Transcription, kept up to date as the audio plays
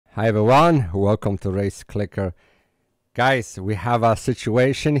Hi everyone, welcome to Race Clicker. Guys, we have a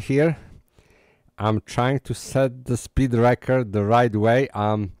situation here. I'm trying to set the speed record the right way.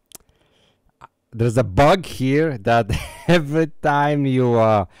 There's a bug here that every time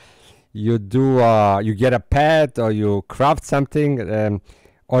you get a pet or you craft something,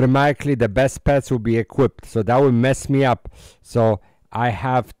 automatically the best pets will be equipped. So that will mess me up. So I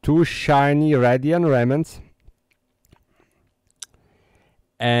have two shiny Radiant Remnants.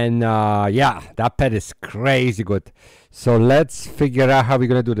 And yeah, that pet is crazy good. So let's figure out how we're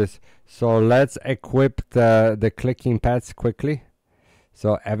gonna do this. So let's equip the clicking pets quickly.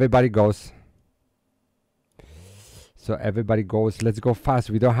 So everybody goes. Let's go fast.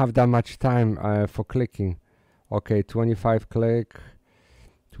 We don't have that much time for clicking. Okay, 25 click,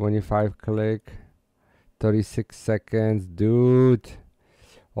 25 click, 36 seconds, dude.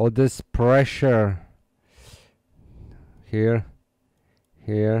 All this pressure here.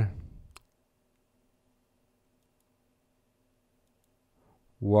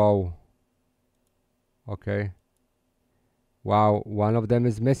 Whoa. Okay. Wow, one of them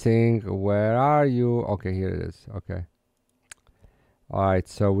is missing. Where are you? Okay, here it is. Okay. Alright,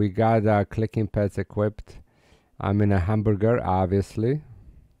 so we got clicking pets equipped. I'm in a hamburger, obviously.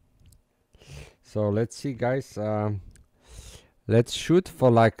 So let's see, guys. Let's shoot for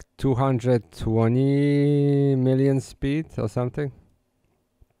like 220 million speed or something.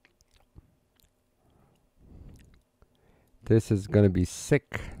 This is gonna be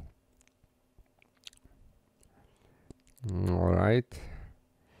sick. All right,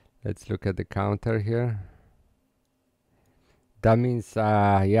 let's look at the counter here. That means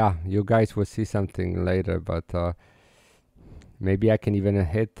yeah, you guys will see something later, but maybe I can even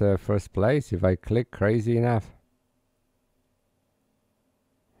hit first place if I click crazy enough.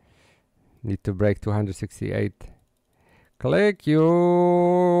 Need to break 268. Click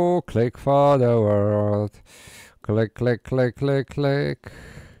you, click for the world. Click, click, click, click, click.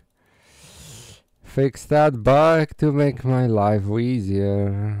 Fix that bug to make my life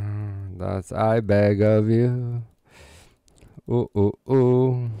easier. That's I beg of you. Ooh, ooh,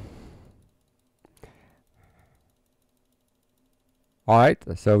 ooh. Alright,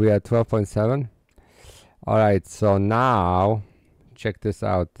 so we are 12.7. Alright, so now check this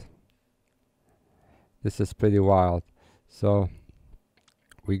out. This is pretty wild. So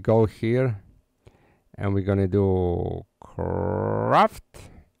we go here and we're gonna do craft.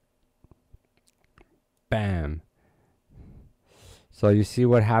 Bam. So you see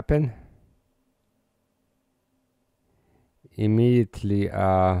what happened? Immediately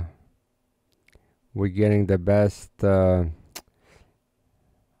we're getting the best oh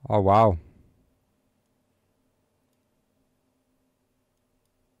wow.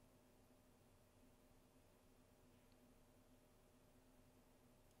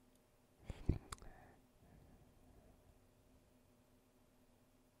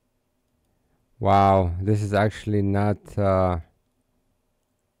 Wow, this is actually not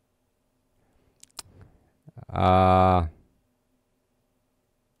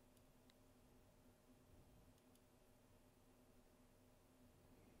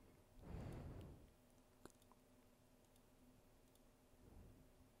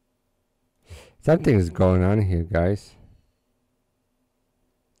something is going on here, guys.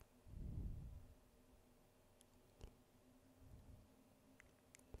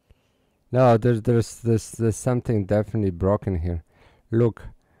 No, there's something definitely broken here. Look,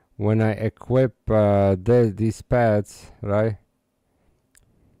 when I equip these pads, right?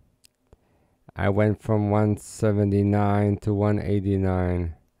 I went from 179 to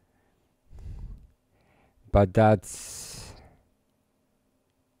 189. But that's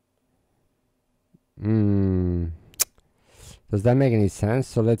does that make any sense?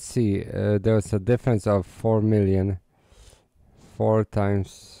 So let's see. There's a difference of 4 million. 4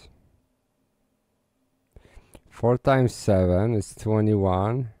 times 7 is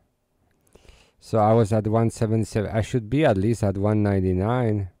 21. So I was at 177. I should be at least at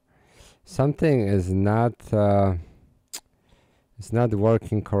 199. Something is not it's not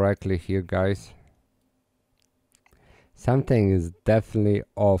working correctly here, guys. Something is definitely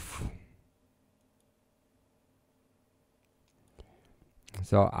off.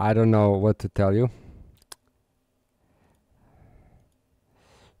 So I don't know what to tell you.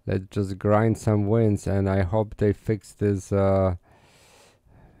 Let's just grind some wins, and I hope they fix this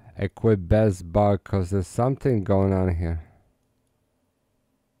equip best bug, because there's something going on here.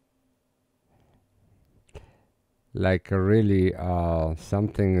 Like really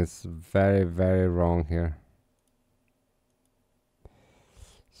something is very, very wrong here.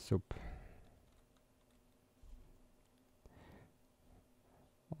 Soup.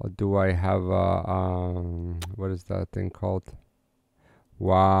 Or do I have what is that thing called?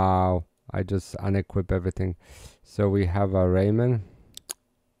 Wow, I just unequip everything. So we have a Raymond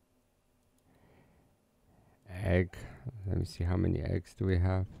egg. Let me see, how many eggs do we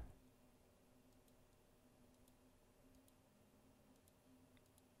have?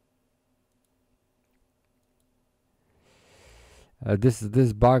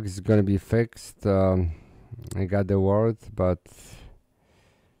 This bug is gonna be fixed. I got the word, but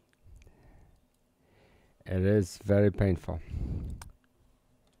it is very painful.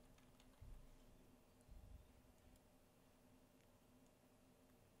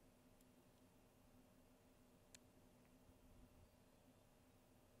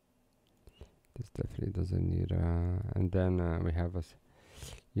 This definitely doesn't need. And then we have us.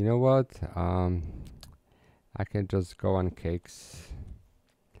 You know what? I can just go on cakes.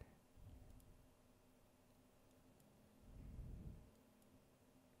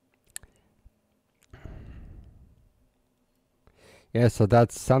 Yeah, so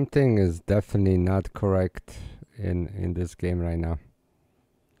that's something is definitely not correct in this game right now.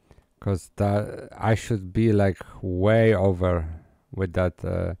 Cause that I should be like way over with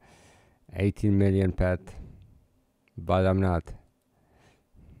that 18 million pet, but I'm not.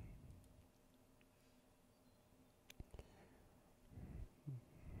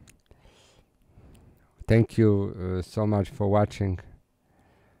 Thank you so much for watching.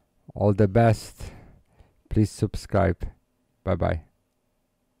 All the best. Please subscribe. Bye bye.